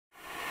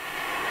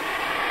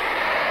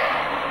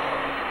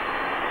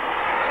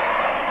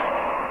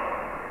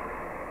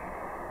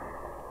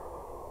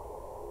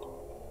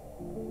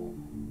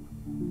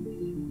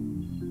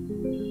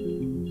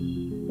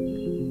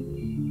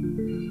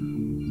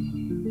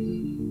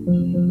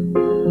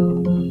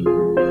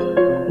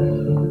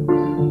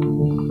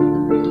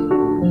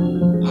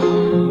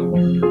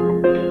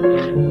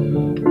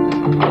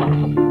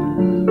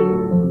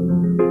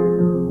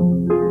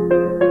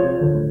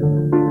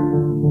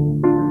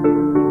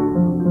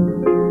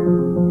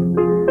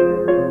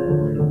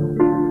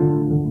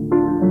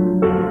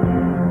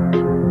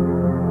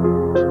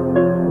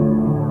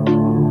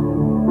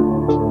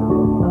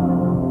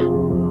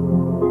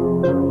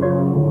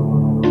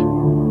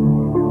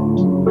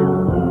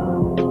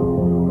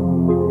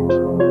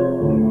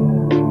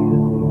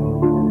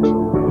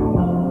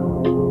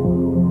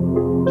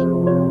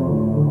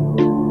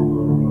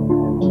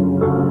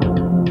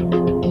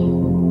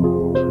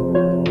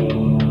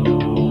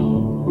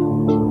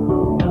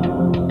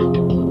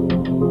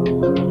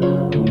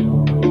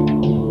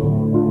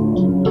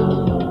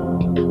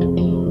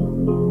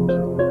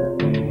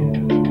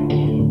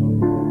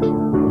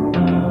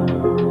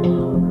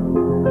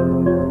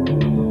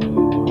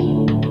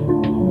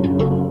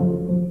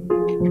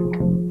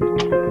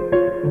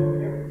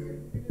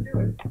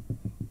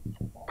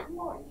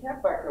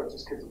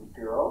Just because of a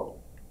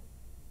girl.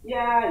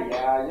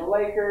 Yeah, you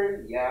like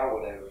her, yeah,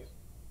 whatever.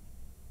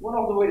 Went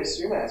all the way to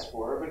Sumas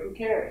for her, but who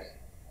cares?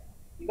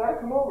 You gotta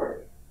come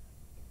over.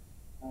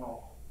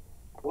 Oh,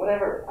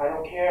 whatever, I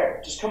don't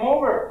care. Just come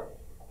over.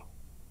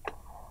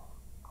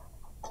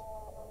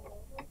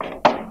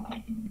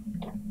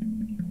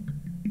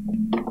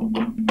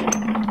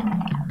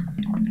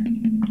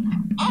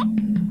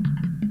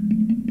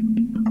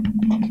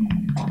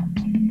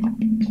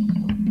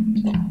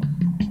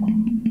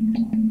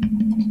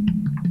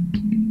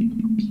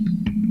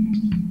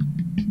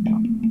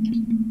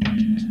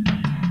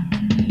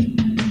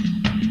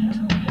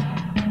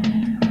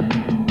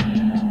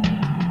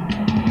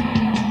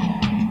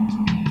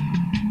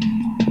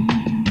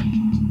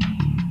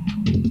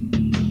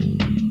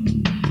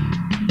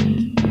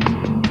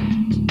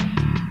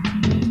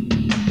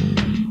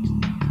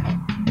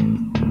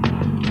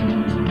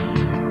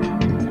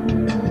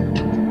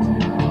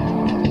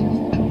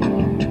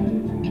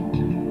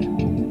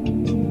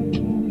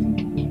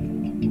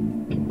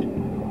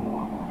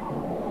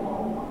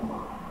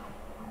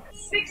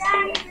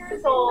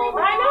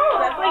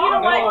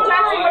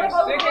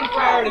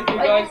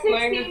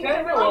 Playing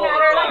Nintendo all the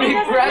time. Big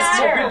breasts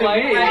are good to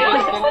me.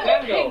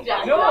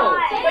 Nintendo. No.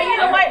 But you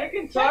know what?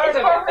 It's for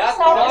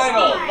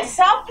self-esteem.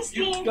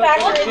 Self-esteem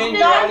factor is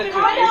not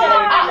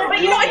but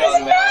you know, it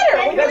doesn't matter.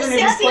 When you're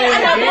 16, I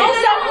have low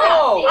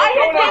self-esteem. I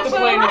had kids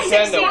when I was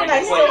 16 and I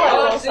still have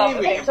low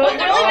self-esteem. So it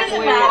really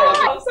doesn't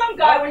matter. Some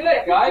guy would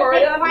get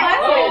Victoria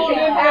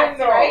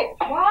right?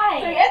 Why?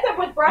 So he ends up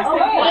with breast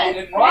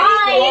implants.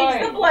 Why?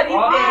 It's the bloody thing.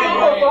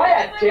 I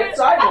had tits,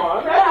 I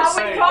won.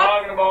 You're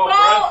talking about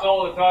breasts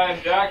all the time,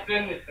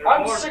 Jackson.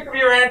 I'm sick of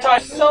your anti.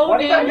 So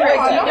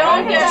dangerous. You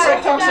don't get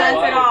sense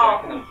at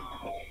all.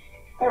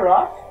 Hey,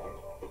 Rock.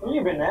 Where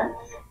you been, man?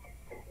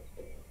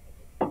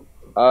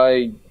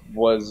 I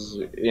was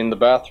in the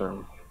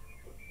bathroom.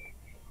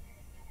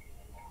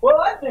 Well,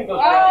 I think it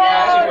was I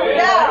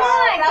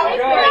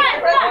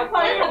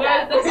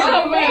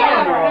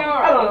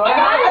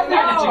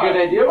think it's a good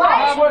idea. What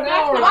hour?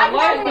 A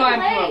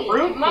lifetime for a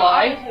fruit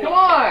fly? Come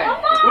on.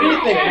 What do you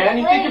think, man?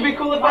 You think it'd be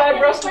cool if I had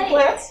breast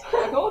implants?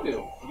 I told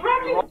you.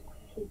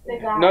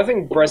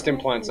 Nothing breast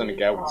implants on a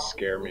guy would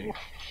scare me.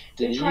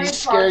 Did he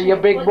scare you,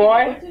 big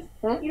boy?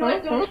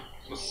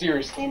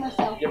 Seriously,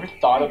 you ever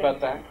thought about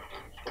that?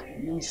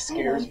 It really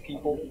scares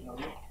people.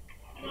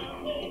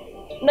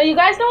 No, you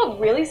guys know what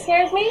really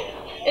scares me?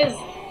 Is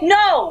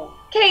no!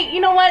 Kate, you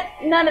know what?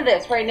 None of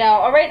this right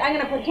now, alright? I'm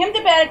gonna put him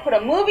to bed, put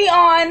a movie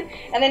on,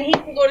 and then he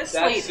can go to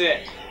sleep. That's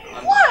it.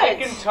 I'm what?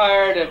 sick and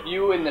tired of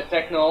you and the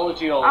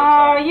technology all the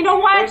time. You know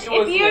what? If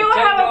you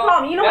have a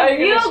problem, you know what?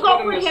 You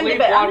go put him to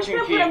bed. I'm just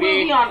gonna put a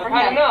movie on for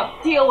him.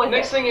 Enough. Deal with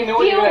Next it. thing you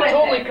know, you're gonna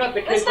totally cut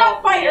the kids off. Let's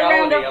stop fighting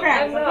around our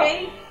friends,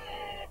 okay?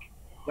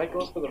 That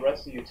goes for the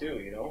rest of you too,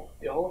 you know?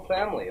 The whole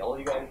family. All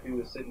you guys do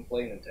is sit and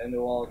play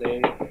Nintendo all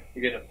day.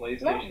 You get a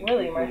PlayStation. Not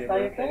really, Marcel.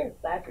 You're kind of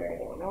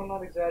exaggerating. No, I'm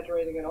not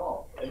exaggerating at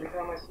all. Every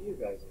time I see you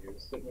guys, you're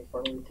sitting in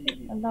front of the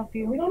TV. I love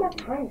you. We don't have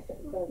time to sit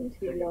in front of the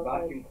TV. Your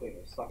vacuum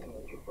cleaner sucking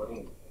at your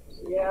brain.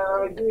 Yeah,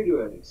 I do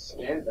to an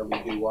extent that we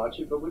do watch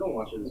it, but we don't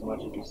watch it as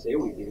much as we say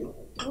we do.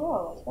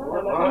 Oh,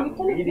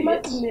 You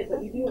must admit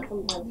that you do it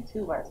sometimes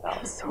too,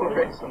 Marcel.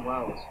 Sorry. Once in a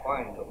while it's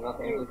fine, but not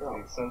nearly to the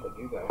extent that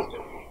you guys do.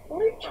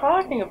 What are you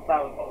talking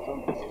about?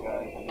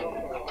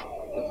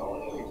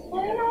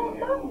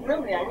 Not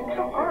really. I mean,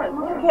 come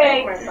on.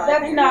 Okay,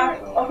 that's enough.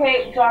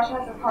 Okay, Josh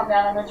has to calm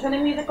down. I'm gonna turn the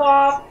music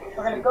off.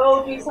 We're gonna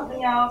go do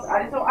something else.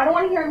 I don't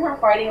want to hear her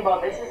fighting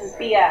about this. This is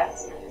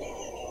BS.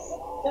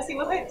 Jesse,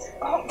 was it?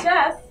 Oh,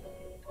 Jess.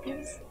 I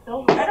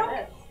don't.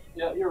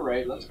 Yeah, you're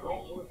right. Let's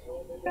go.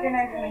 Good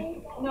night,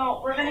 honey.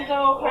 No, we're gonna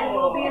go. Okay,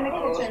 we'll be in the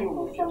kitchen.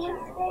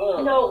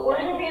 No, we're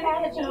gonna be in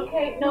the kitchen.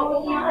 Okay. No,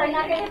 we'll be right in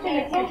the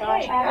kitchen.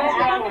 Josh.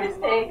 I'm gonna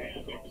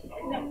stay.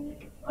 No,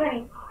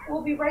 honey.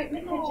 We'll be right in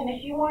the kitchen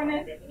if you want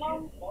it.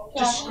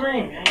 Just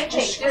scream, man. Okay,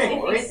 Just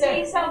scream. If you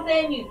say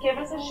something, you give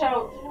us a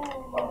shout.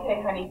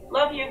 Okay, honey.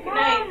 Love you. Good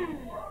night.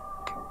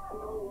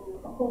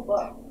 cool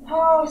book.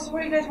 Oh, so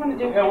what do you guys want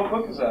to do? Yeah, what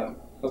book is that?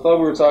 I thought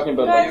we were talking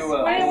about Guys, like.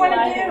 what do you want to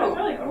do? It's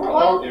really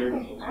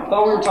cool. I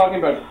thought we were talking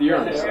about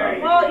theorems.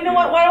 Well, you know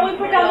what? Why don't we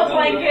put down the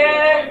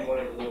blankets?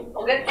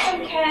 We'll get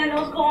some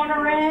candles going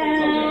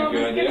around.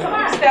 Let's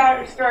get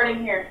some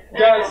starting here.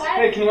 Guys,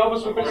 hey, can you help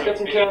us with this? Get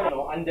some candles. You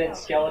know, undead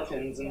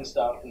skeletons and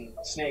stuff, and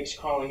snakes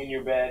crawling in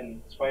your bed,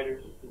 and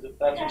spiders. Because if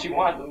that's what you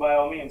want, then by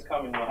all means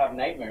come and you'll have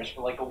nightmares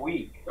for like a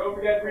week. Don't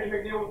forget, pretty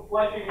big deal with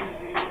fleshing.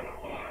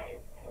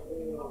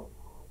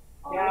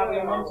 Yeah, we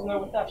have mom's in there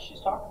with us.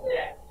 She's talking.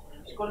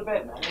 Just go to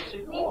bed, man. You'll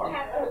sleep warm.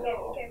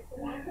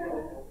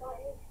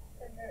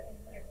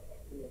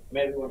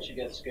 Maybe when she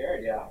gets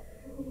scared, yeah.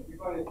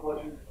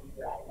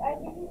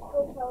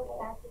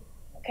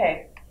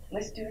 Okay,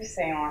 let's do a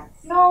seance.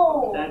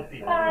 No,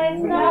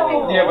 guys,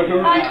 no. Yeah, but who do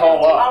we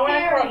call I up?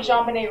 want to call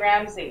Jean-Benet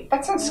Ramsey.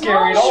 That sounds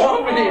scary at all.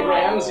 Jean-Benet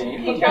Ramsey.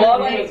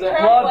 Blood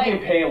the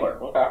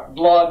Impaler. Okay.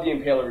 Blood the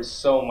Impaler is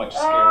so much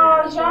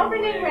Oh, scarier.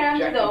 Jean-Benet Ramsey,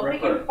 Jack the though. We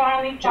Ripper. can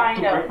finally Jack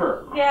find the out.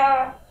 Ripper.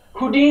 Yeah.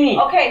 Houdini.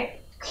 Okay.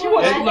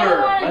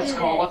 Hitler. Let's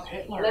call up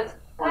Hitler. Let's.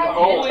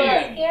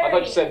 Napoleon. I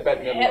thought you said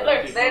Bette Midler.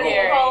 Hitler.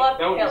 Let's call up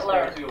That would be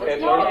Hitler. scary, too. Let's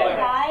Hitler. call No, Hitler.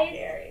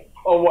 guys.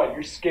 Oh, what?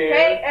 You're scared?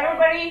 Okay,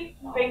 everybody,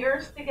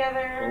 fingers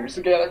together. Fingers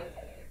together.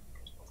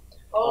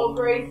 Oh,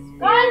 Grace.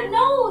 Guys,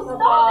 no,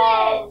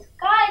 stop it.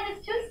 Guys,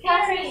 it's too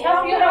scary.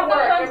 No, you don't work.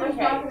 Everyone's Everyone's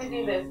not going to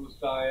do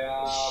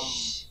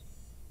this.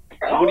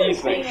 What do you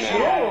think,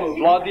 man?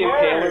 Blood the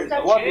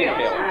Impaler. Blood the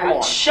Impaler. Come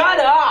on. Shut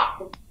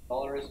up!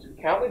 All there is to it.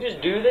 Can't we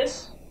just do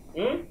this?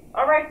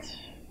 All right.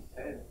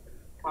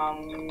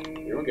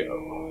 Here we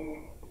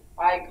go.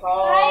 I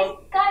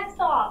call. Guys,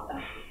 stop.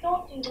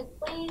 Don't do this,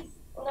 please.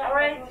 All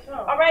right.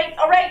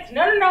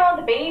 No.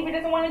 The baby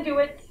doesn't want to do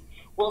it.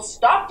 We'll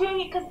stop doing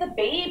it because the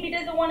baby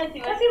doesn't want to do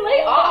it. Because he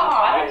lay off.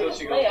 Why Until don't you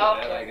she just goes lay to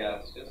off? bed, I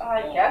guess. Just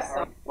I guess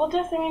so. Well,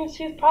 just, I mean,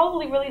 she's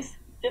probably really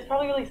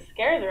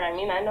scares her. I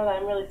mean, I know that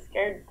I'm really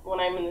scared when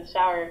I'm in the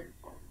shower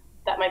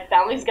that my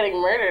family's getting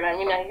murdered. I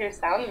mean, I hear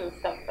sounds and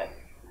stuff, but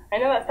I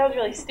know that sounds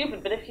really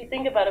stupid, but if you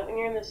think about it, when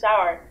you're in the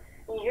shower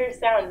and you hear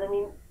sounds, I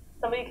mean,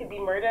 somebody could be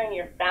murdering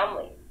your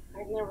family.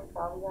 I've never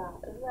thought of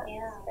that. Isn't that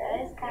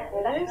That is kind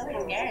of, That is kind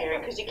of scary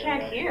because you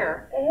can't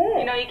hear.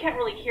 You know, you can't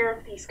really hear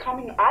if he's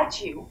coming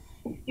at you.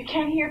 You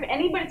can't hear if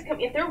anybody's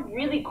coming. If they're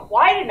really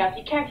quiet enough,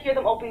 you can't hear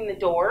them opening the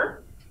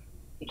door.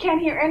 You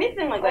can't hear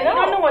anything like that. You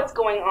don't know what's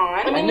going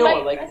on. I know,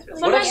 like,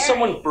 what if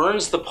someone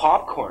burns the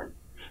popcorn?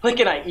 Like,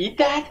 can I eat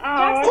that? Oh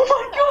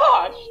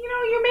my gosh! You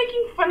know, you're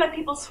making fun of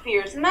people's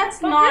fears, and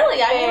that's not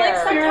really, I mean, like,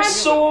 fair. You're sometimes-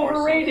 so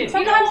overrated.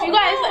 Sometimes, you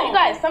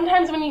guys,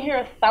 sometimes when you hear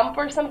a thump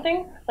or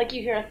something, like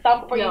you hear a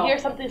thump or you hear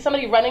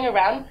somebody running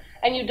around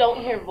and you don't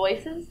hear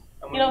voices,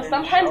 you know,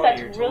 sometimes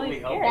that's really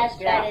scary.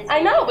 that is.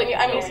 I know, but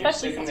I mean, You're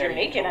especially sitting since there, you're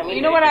naked. I mean,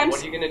 You know what I'm?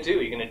 What are you gonna do?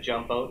 You're gonna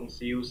jump out and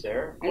see who's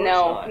there? Of course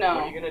No. not.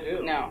 What are you gonna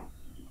do? No.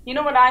 You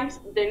know what I'm?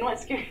 You know what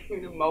scares me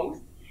the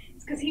most?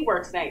 It's because he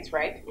works nights,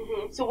 right?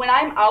 Mhm. So when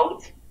I'm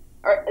out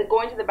or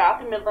going to the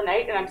bathroom in the middle of the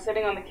night and I'm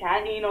sitting on the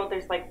can, you know,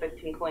 there's like the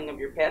tinkling of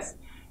your piss.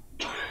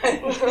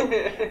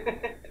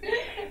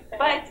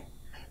 But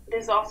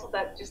there's also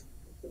that just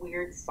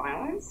weird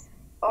silence.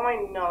 oh, I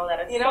know that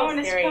it's You know, so and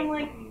it's scary. kind of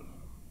like,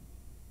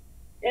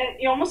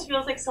 it almost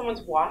feels like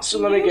someone's watching. So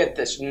let me you. get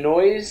this.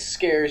 Noise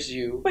scares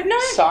you. But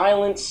not.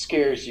 Silence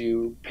scares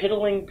you.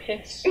 Piddling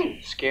piss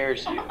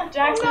scares you.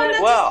 Jackson, No,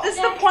 that's, Well- that's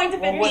the point of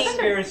it Well, what being.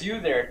 scares you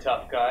there,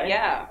 tough guy?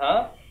 Yeah.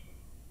 Huh?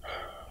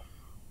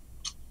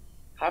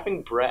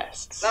 Having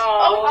breasts.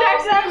 Oh,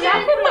 Jackson,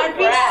 Jackson,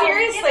 be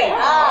seriously.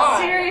 Come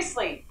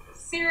on.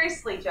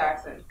 Seriously,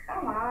 Jackson.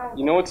 Come on.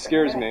 You know what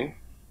scares me?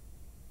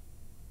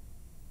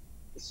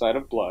 The sight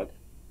of blood.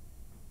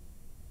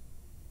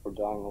 Or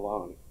dying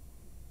alone.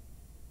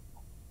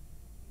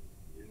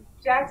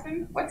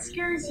 Jackson, what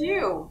scares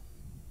you?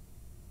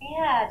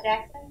 Yeah,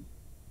 Jackson.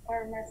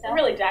 Or Marcel.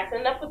 really,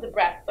 Jackson, enough with the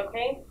breaths,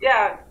 okay?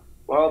 Yeah.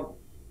 Well,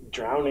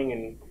 drowning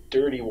in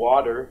dirty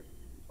water.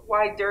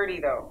 Why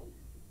dirty though?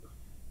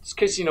 It's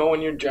because, you know,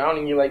 when you're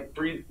drowning, you like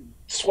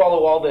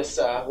swallow all this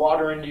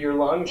water into your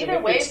lungs, Either and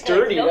if way, it's it's gonna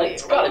dirty, kill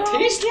that's you. gotta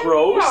taste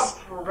gross.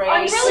 I'm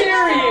really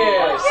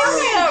serious.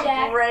 Jackson.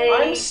 I'm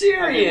Way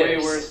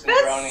serious. worse than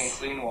That's- drowning in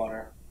clean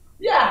water.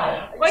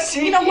 Yeah. Like,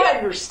 See, you know he what?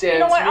 understands You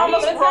know what? me.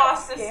 Almost But it's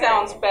Ross not scary.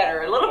 sounds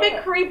better. A little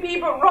bit creepy,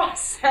 but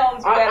Ross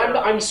sounds better.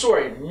 I'm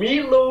sorry.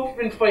 Meatloaf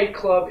in Fight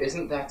Club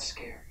isn't that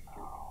scary.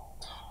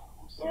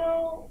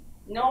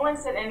 No one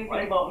said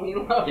anything about me.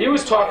 He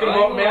was talking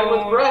about man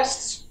with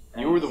breasts.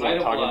 You were the Sight one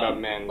of talking blood. about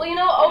men. Well, you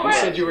know, over You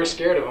said you were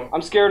scared of him.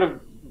 I'm scared of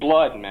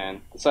blood,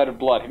 man. The sight of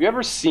blood. Have you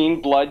ever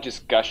seen blood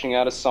just gushing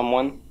out of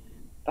someone?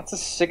 That's the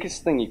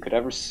sickest thing you could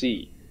ever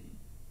see.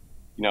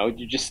 You know,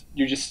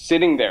 you're just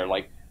sitting there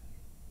like,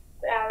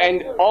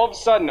 and all of a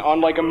sudden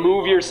on like a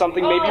movie or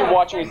something, maybe you're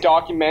watching a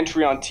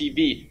documentary on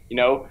TV. You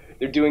know,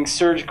 they're doing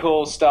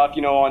surgical stuff.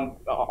 You know,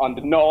 on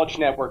the Knowledge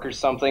Network or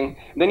something.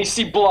 And then you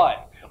see blood.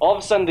 All of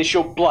a sudden they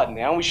show blood, and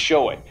they always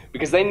show it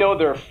because they know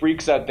there are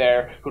freaks out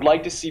there who'd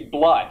like to see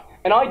blood,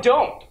 and I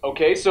don't.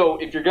 Okay, so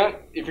if you're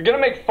gonna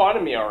make fun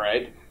of me, all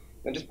right,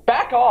 then just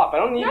back off. I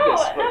don't need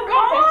this. No,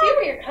 I see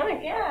where you're coming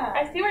from. Yeah.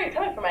 I see where you're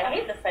coming from. I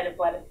hate the sight of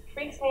blood. It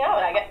freaks me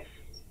out.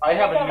 I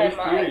have Out a of new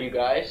my fear, mind. you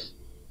guys.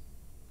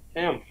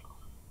 Damn.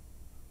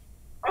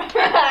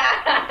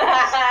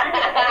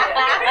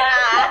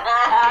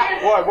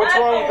 What? What's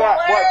wrong with that?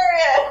 What?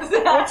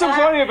 What's so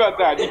funny about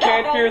that? You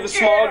can't hear the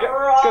small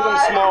because I'm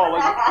small.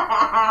 Like,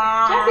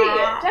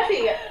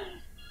 Jesse.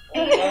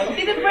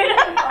 See the brain.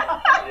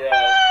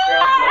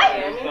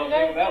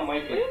 That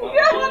might be fun.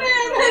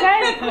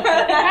 Guys,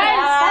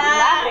 stop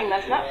laughing.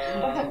 That's not.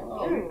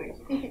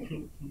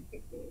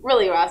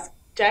 Really, Ross.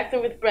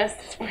 Jackson with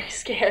breasts is pretty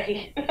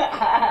scary.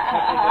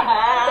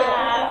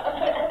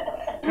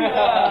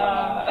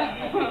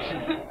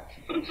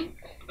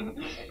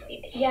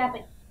 Yeah,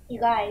 but you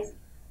guys,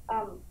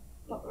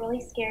 what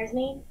really scares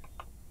me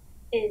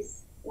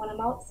is when I'm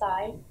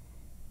outside,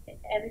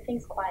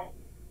 everything's quiet,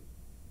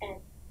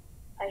 and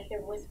I hear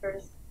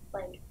whispers,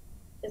 like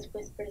just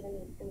whispers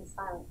in the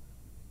silence.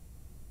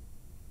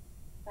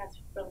 That's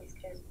what really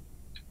scares me.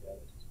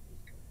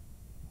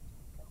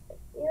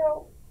 You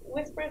know,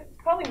 whispers. It's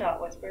probably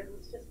not whispers.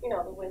 It's just the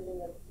wind in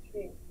the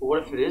trees. But what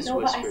if it is No,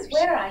 but I whispers?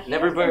 swear I hear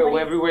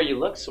Everywhere you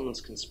look,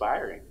 someone's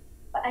conspiring.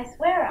 But I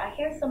swear I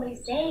hear somebody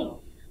saying,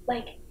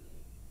 like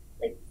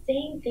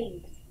saying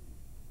things,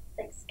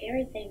 like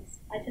scary things.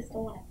 I just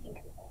don't want to think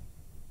of it.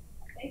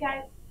 Hey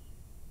guys,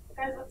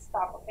 let's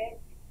stop, okay?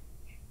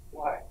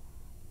 Why?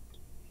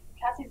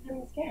 Cassie's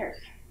getting scared.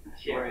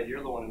 Right,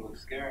 you're the one who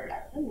looks scared.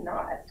 I'm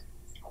not.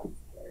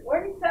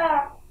 Where's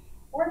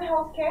the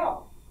hell's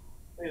Kale?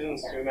 He's in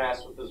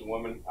Sumas with this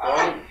woman.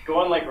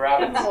 Going like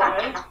rabbits.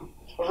 Oh,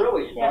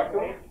 really? You talked to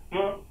him?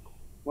 Hmm?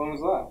 When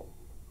was that?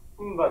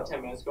 About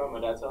 10 minutes ago at my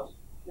dad's house.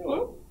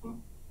 Really?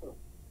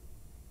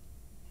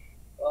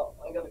 Well,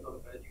 I gotta go to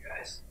bed, you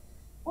guys.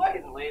 What? It's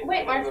getting late.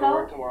 Wait, I gotta go to Marcel?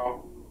 work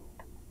tomorrow.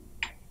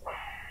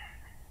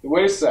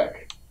 wait a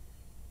sec.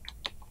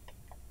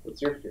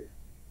 What's your fear?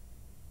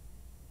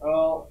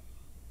 Well,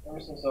 ever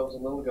since I was a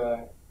little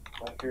guy,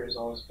 my fear has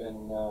always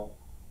been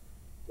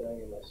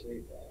dying in my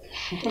sleep.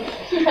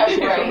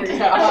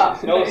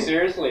 No,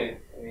 seriously.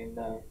 I mean,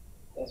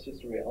 that's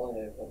just a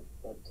reality. But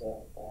I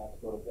have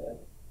to go to bed.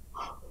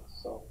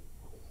 So.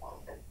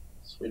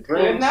 Sweet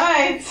Good dreams.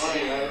 night.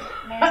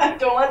 Night.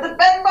 Don't let the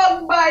bed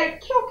bug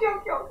bite. Kill, kill,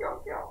 kill, kill,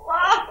 kill.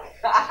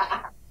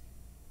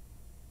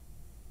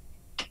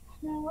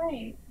 No,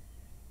 wait.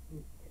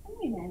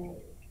 Wait a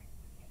minute.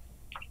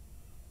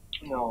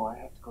 No, I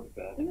have to go to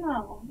bed.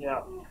 No.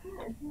 Yeah.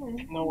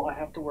 No, I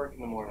have to work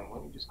in the morning.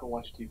 Let me just go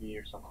watch TV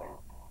or something.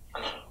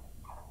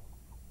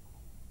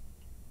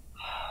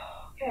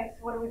 Okay,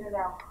 so what do we do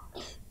now?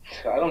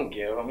 I don't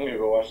give. I'm gonna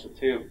go watch the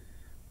tube.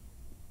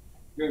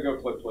 I'm gonna go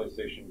play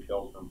PlayStation and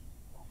kill them.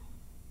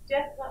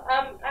 Jess, I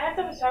have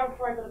to have a shower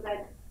before I go to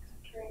bed.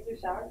 Can I use your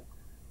shower?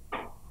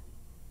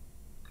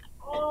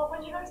 Well,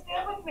 but you're gonna stay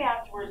up with me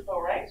afterwards, though,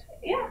 right?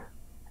 Yeah.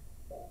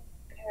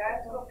 Okay, I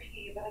have to go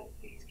pee, but I can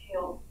see these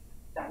kills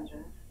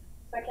dungeon.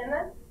 So I can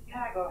then?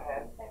 Yeah, go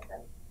ahead. Thanks,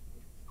 then.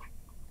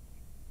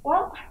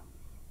 Well,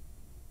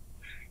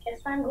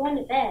 guess I'm going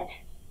to bed.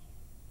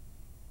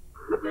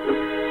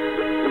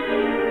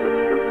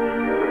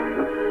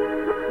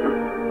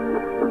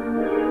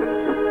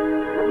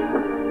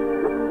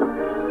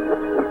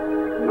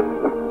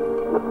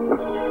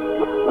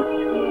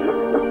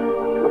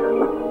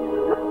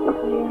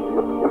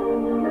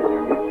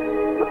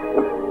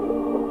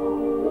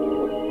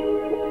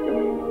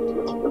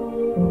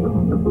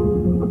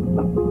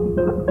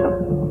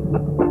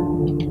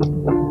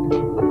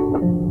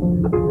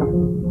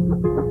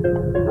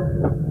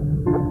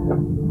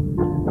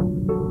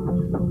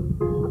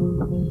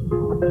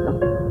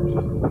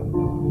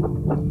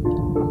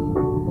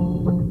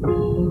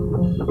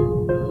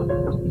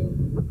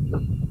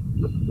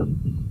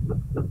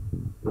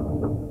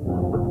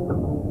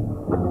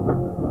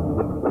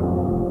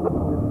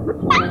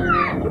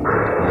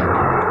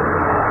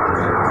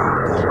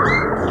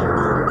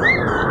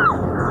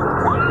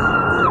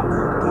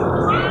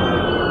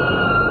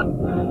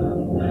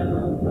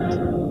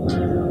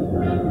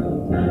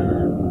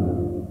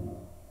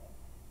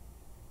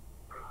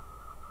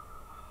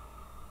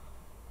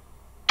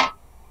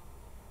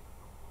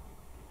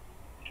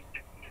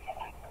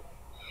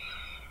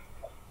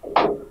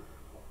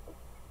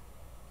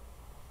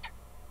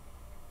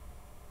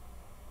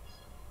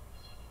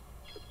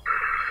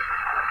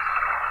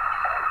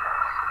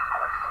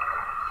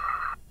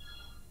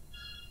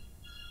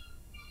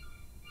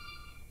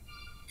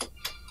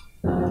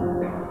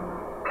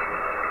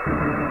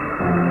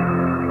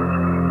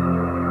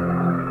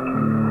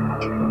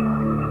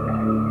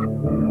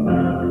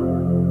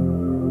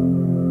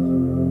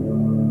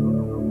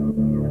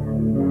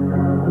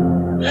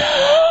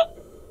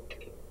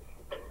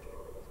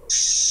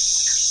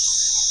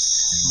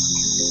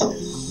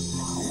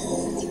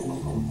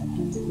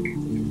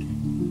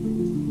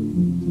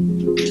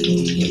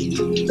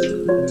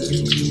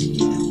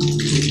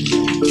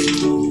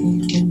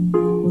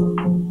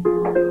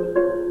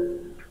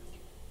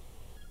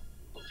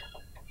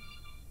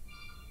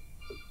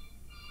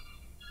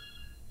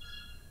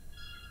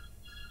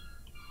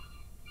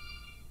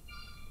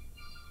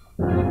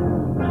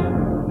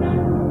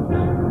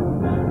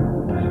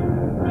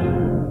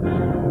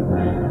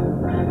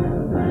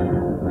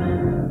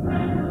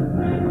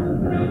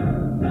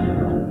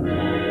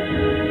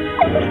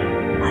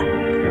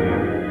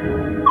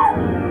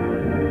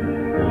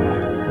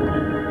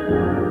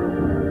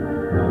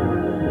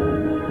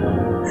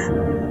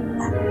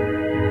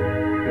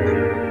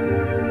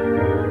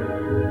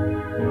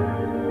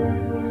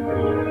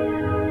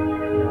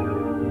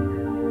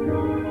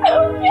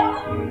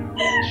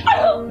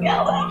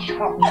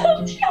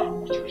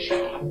 I'm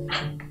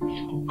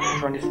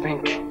trying to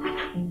think.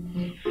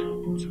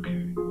 It's okay.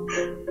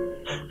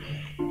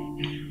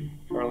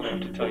 Carly, I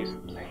have to tell you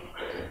something.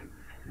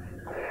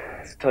 I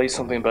have to tell you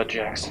something about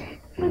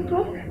Jackson. My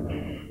brother.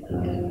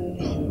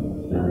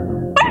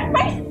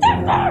 My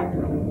sister!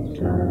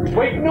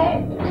 Wait, no!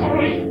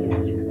 Carly!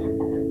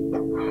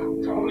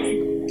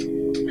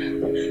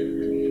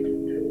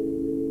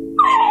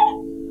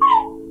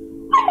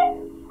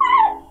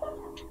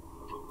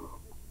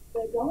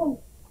 They're gone.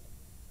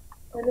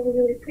 I never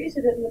really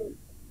appreciated them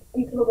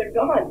until they're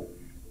gone.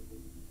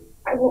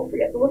 I won't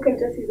forget the look in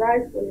Jesse's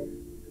eyes when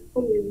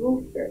we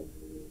moved here.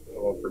 I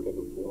won't forget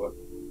the blood.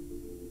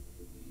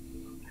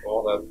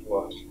 All that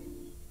blood.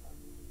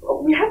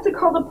 Oh, we have to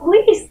call the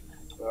police.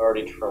 I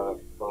already tried.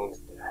 Phone's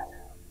dead.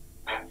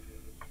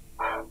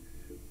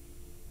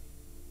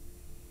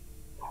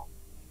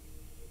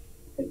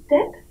 They're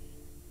dead?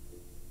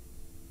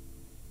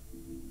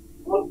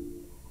 What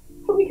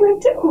are we going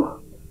to do?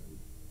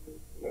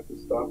 You have to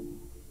stop.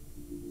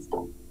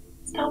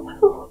 Stop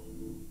who?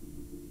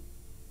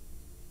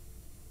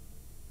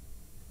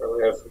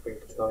 Carly, I have something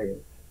to tell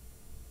you.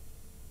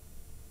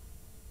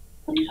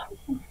 What are you talking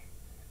about?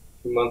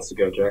 A few months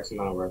ago, Jackson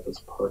and I were at this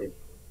party.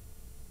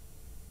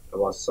 I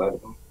lost sight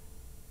of him.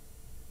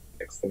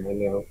 Next thing I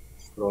know,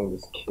 he's throwing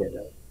this kid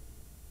out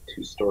a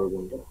 2-story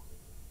window.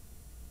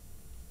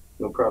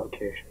 No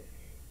provocation.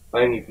 I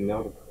didn't even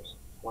know the person.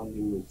 All I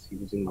knew was he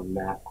was in my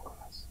math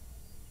class.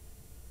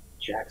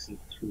 Jackson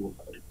threw him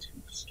out a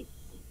 2-story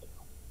window.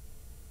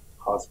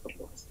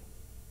 Hospitalized him.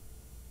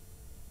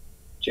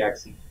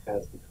 Jackson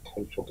has the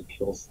potential to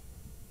kill someone.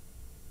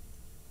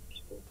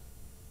 Killed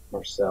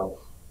Marcel.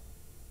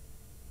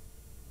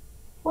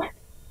 What?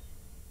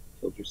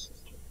 Killed your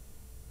sister.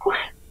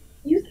 What?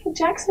 You think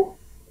Jackson?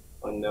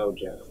 I know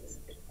Jackson's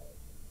the killer.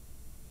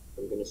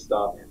 I'm gonna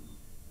stop him.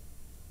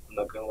 I'm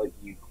not gonna let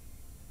you,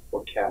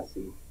 or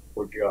Cassie,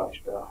 or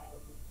Josh die.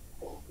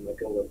 I'm not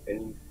gonna let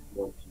any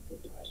more people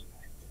die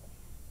tonight.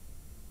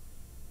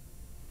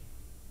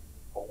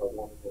 All I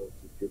want to know is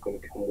if you're gonna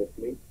come with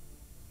me,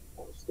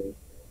 I'll stay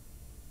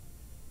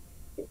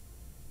here.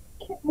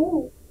 I can't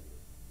move.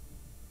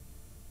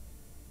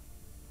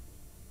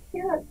 I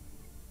can't.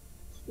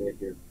 Stay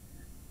here.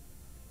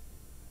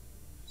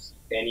 Just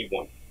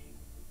anyone.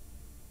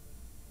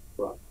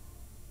 Run.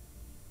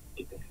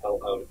 Get the hell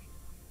out of here.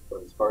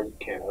 Run as far as you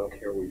can. I don't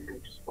care where you're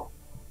going. Just run.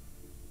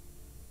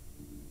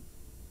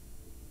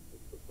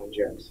 Find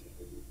Jackson.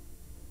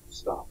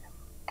 Stop.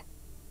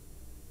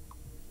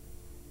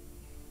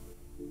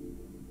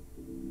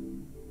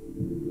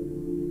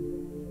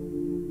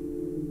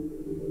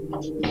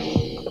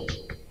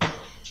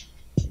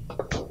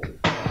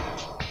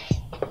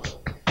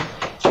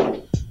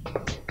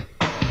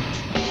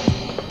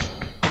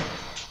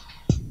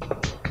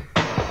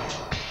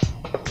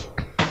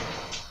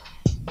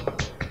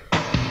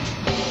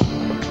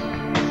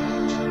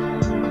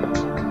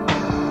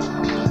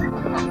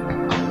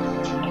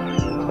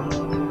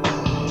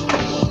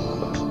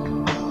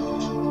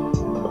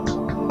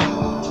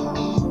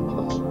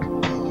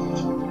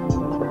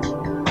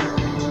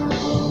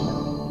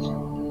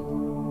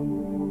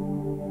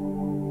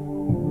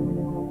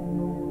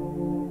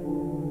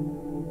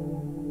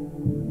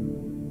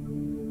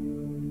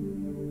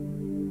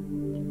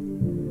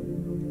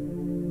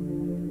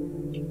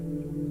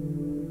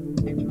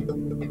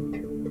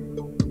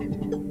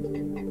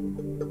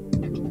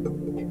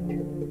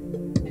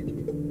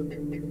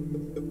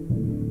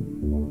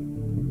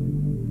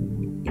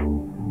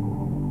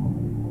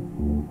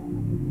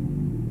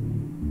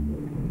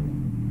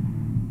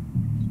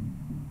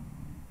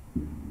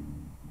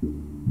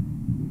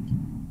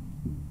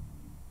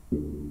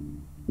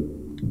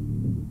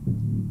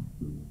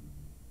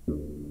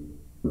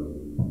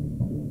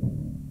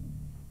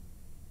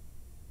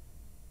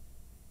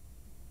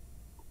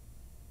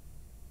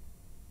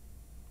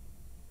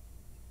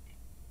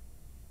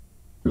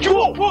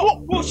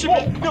 Whoa, shit,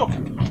 man. No.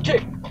 Okay.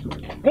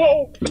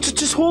 Whoa.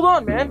 Just hold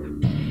on, man.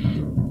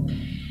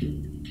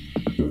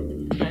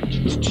 Man,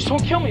 just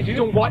don't kill me, dude.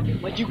 Don't what?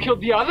 Like you killed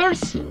the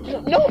others?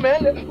 No,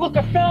 man. Look,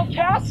 I found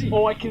Cassie.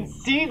 Oh, I can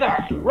see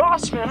that.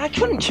 Ross, man, I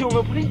couldn't kill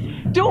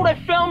nobody. Dude, I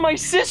found my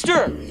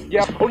sister.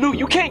 Yeah. Oh, no,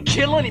 you can't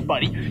kill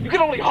anybody. You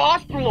can only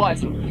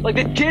hospitalize them. Like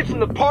that kid from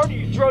the party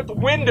you threw out the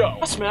window.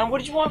 Ross, man, what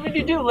did you want me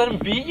to do? Let him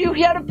beat you?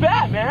 He had a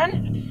bat,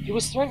 man. He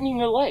was threatening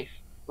your life.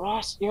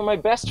 Ross, you're my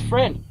best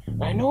friend.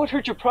 I know it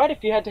hurt your pride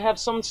if you had to have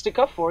someone stick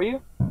up for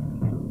you.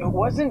 It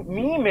wasn't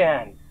me,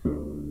 man.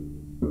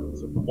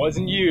 So it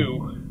wasn't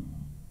you.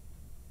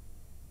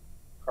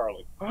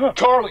 Carly.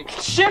 Carly!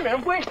 Shit,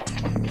 man, wait!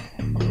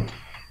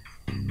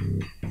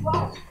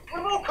 Ross, what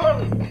about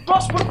Carly?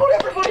 Ross, what about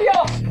everybody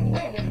else?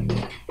 Hey, man.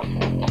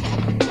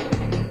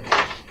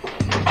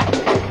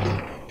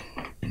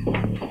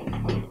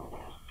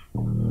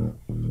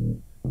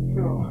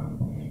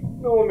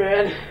 No,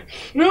 man.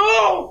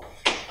 No!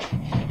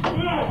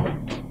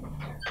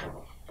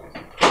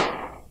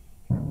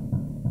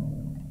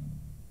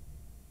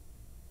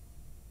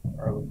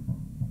 Carly,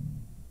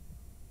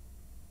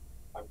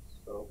 I'm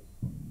so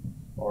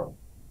sorry.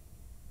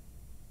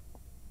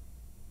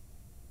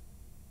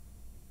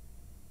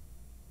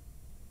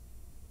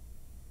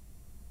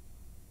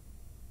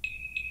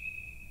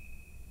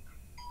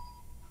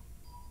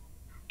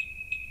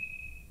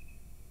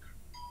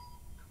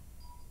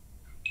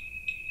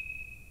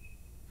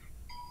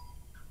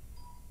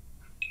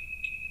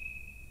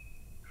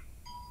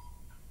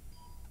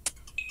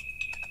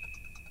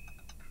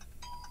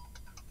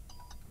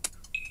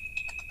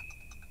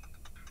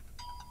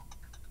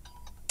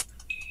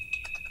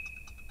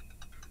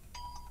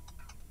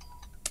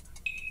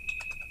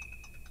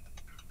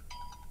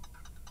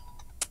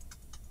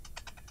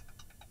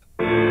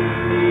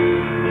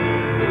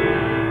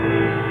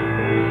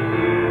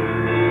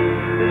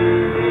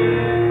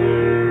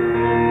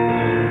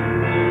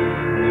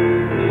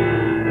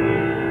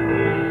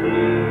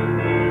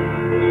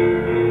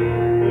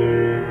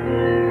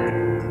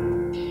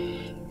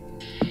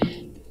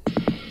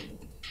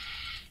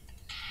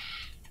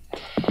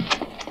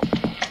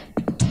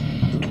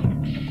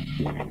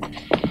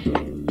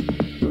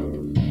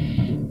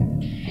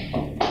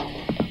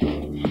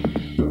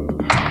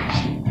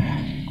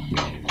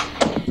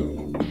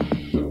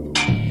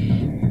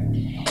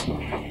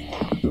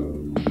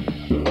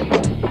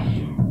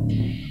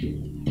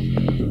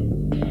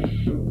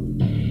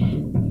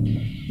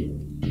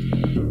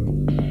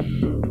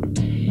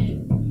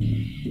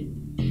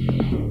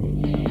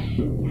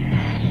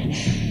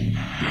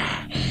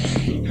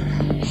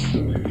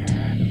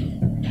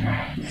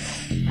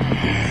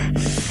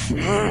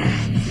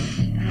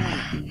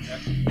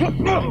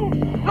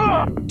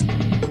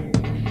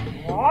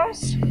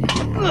 Ross?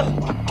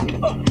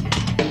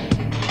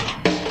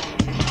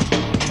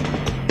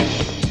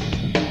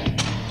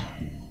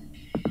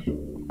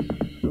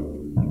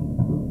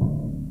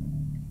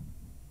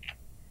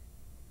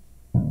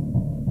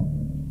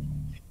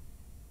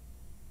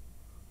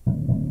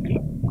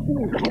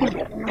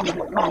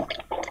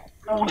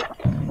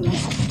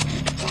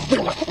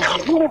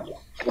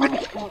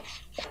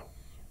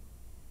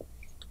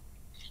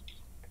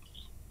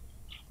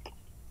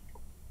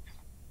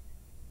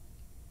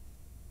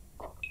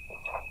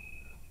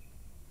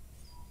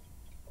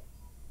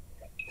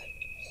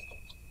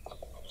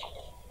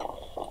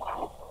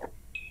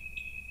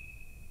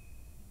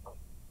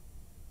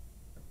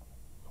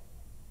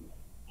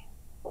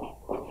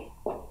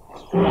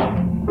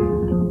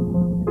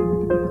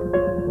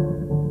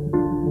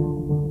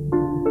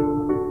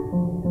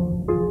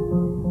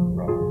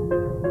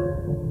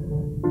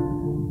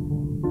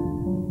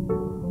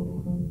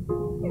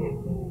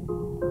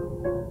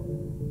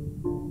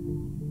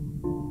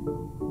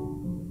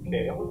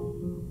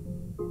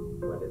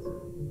 What is it?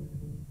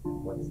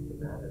 What's the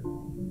matter?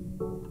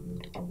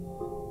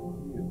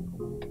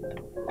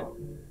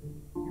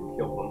 You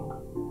killed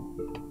them.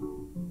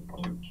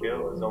 To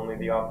kill is only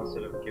the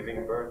opposite of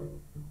giving birth.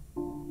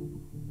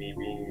 Me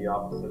being the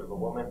opposite of a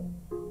woman.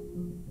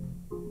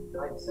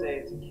 I'd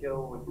say to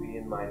kill would be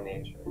in my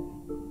nature.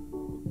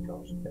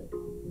 Gosh,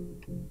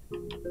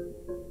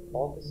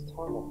 All this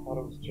time I thought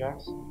it was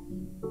Jackson.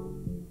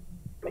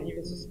 I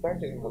even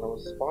suspected him when I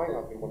was spying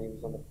on him when he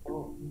was on the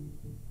phone.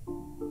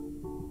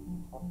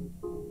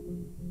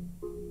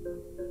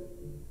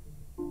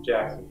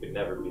 Jackson could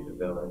never be the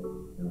villain.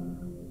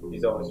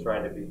 He's always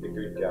trying to be the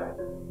good guy,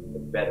 the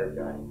better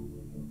guy.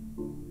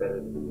 Better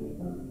than me.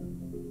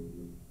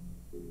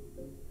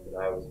 And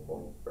I was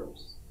born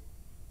first.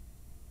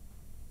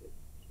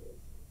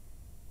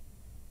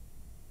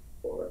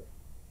 Or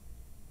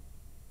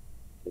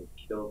it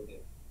killed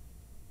him.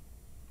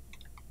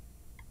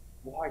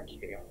 Why,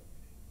 Kale?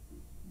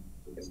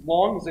 As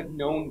long as I've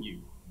known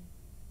you.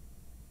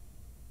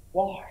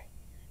 Why?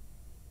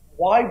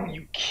 Why would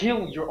you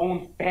kill your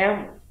own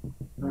family?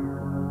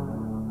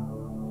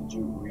 Did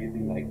you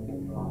really like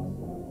them, Ross?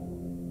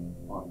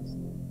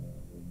 Honestly.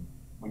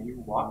 When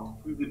you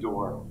walked through the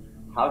door,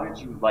 how did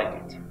you like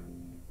it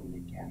when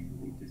they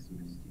casually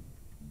dismissed you?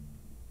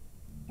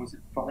 Was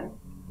it fun?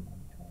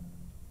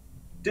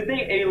 Did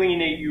they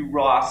alienate you,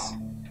 Ross?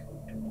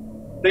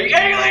 They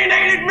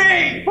alienated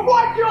me! But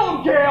why kill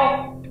him,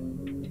 Kale?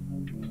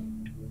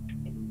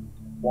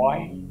 Why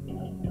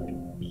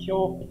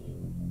kill him?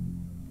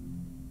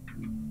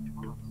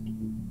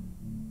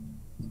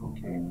 It's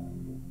okay.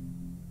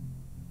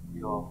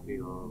 We all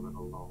feel a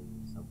little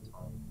lonely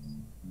sometimes.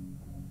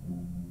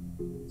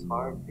 It's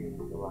hard being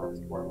the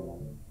last one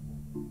left.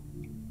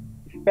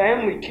 Your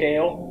family,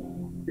 Kale.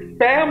 Your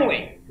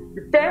family.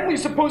 Your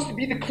family's supposed to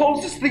be the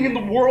closest thing in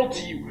the world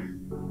to you.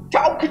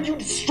 How could you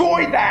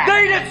destroy that?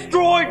 They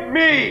destroyed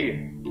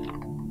me!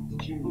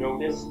 Did you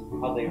notice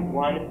how they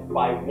one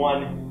by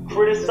one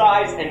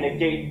criticize and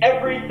negate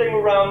everything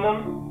around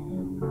them?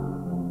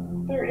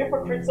 They're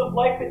hypocrites of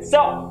life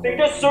itself. They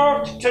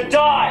deserved to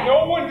die.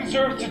 No one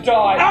deserves to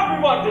die.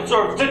 Everyone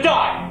deserves to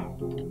die.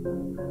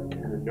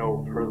 There are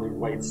no pearly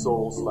white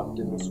souls left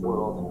in this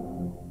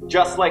world.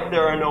 Just like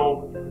there are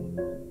no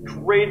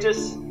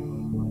courageous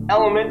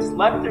elements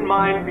left in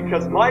mine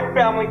because my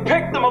family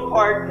picked them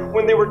apart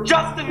when they were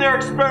just in their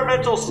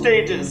experimental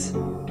stages.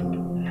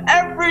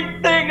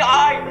 Everything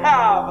I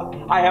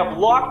have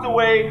locked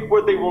away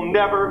where they will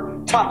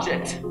never touch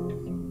it.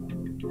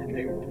 And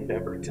they will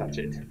never touch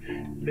it.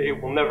 They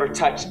will never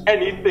touch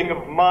anything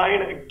of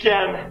mine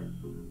again.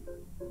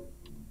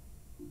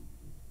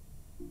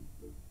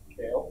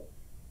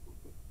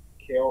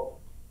 Kale,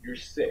 you're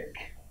sick,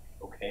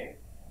 okay?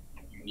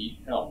 You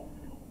need help.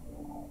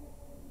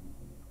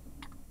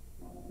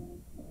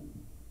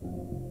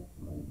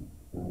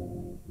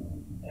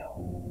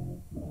 No.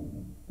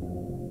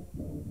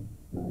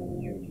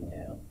 You need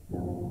help.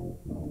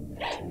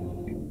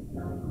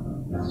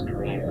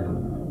 Scream.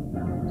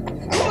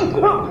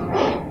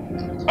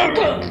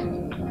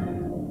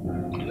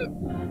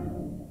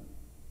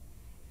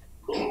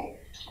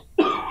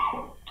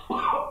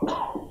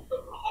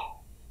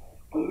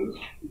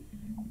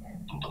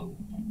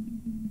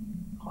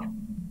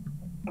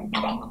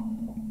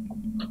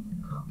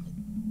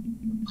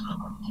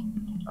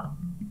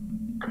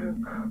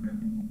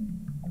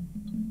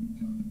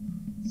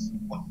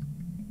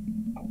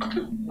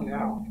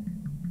 Now.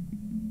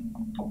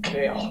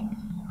 Kale.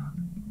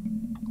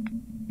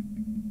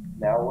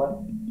 Now what,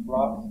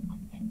 Ross?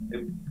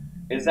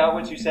 Is that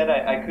what you said?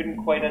 I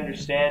couldn't quite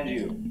understand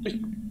you.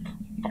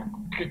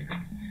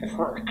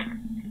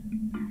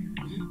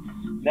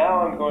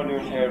 Now I'm going to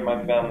inherit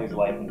my family's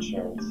life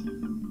insurance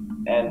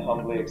and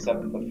humbly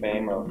accept the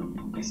fame of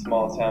a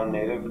small town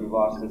native who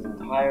lost his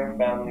entire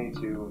family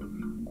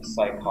to a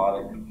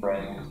psychotic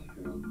friend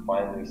who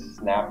finally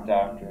snapped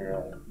after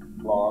a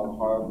long,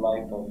 hard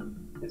life of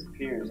his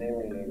peers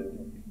alienated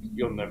him.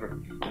 You'll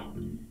never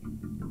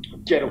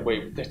get away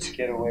with it.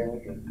 Get away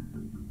with it.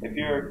 If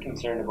you're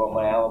concerned about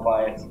my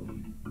alibi, it's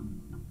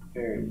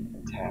very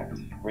intact.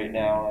 Right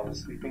now, I'm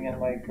sleeping at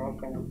my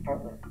girlfriend's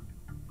apartment.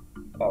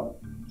 Well,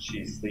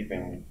 she's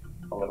sleeping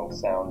a little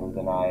sounder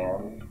than I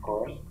am, of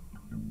course.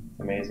 It's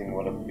amazing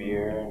what a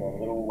beer and a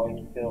little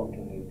white pill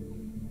can do.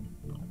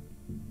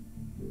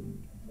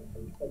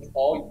 That's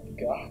all you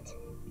got?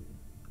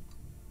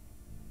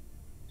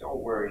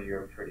 Don't worry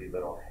your pretty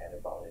little head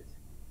about it.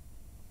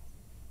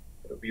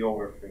 It'll be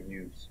over for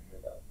you soon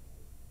enough.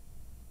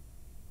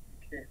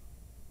 Okay.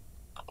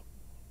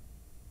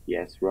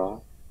 Yes,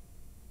 Rob?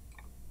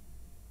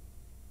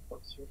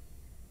 What's your...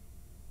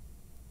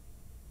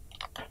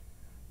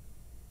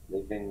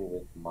 Living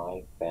with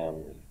my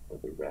family for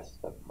the rest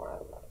of my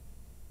life.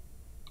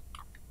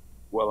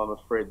 Well, I'm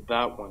afraid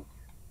that one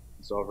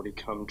has already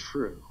come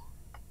true.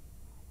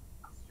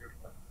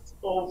 It's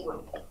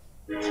over.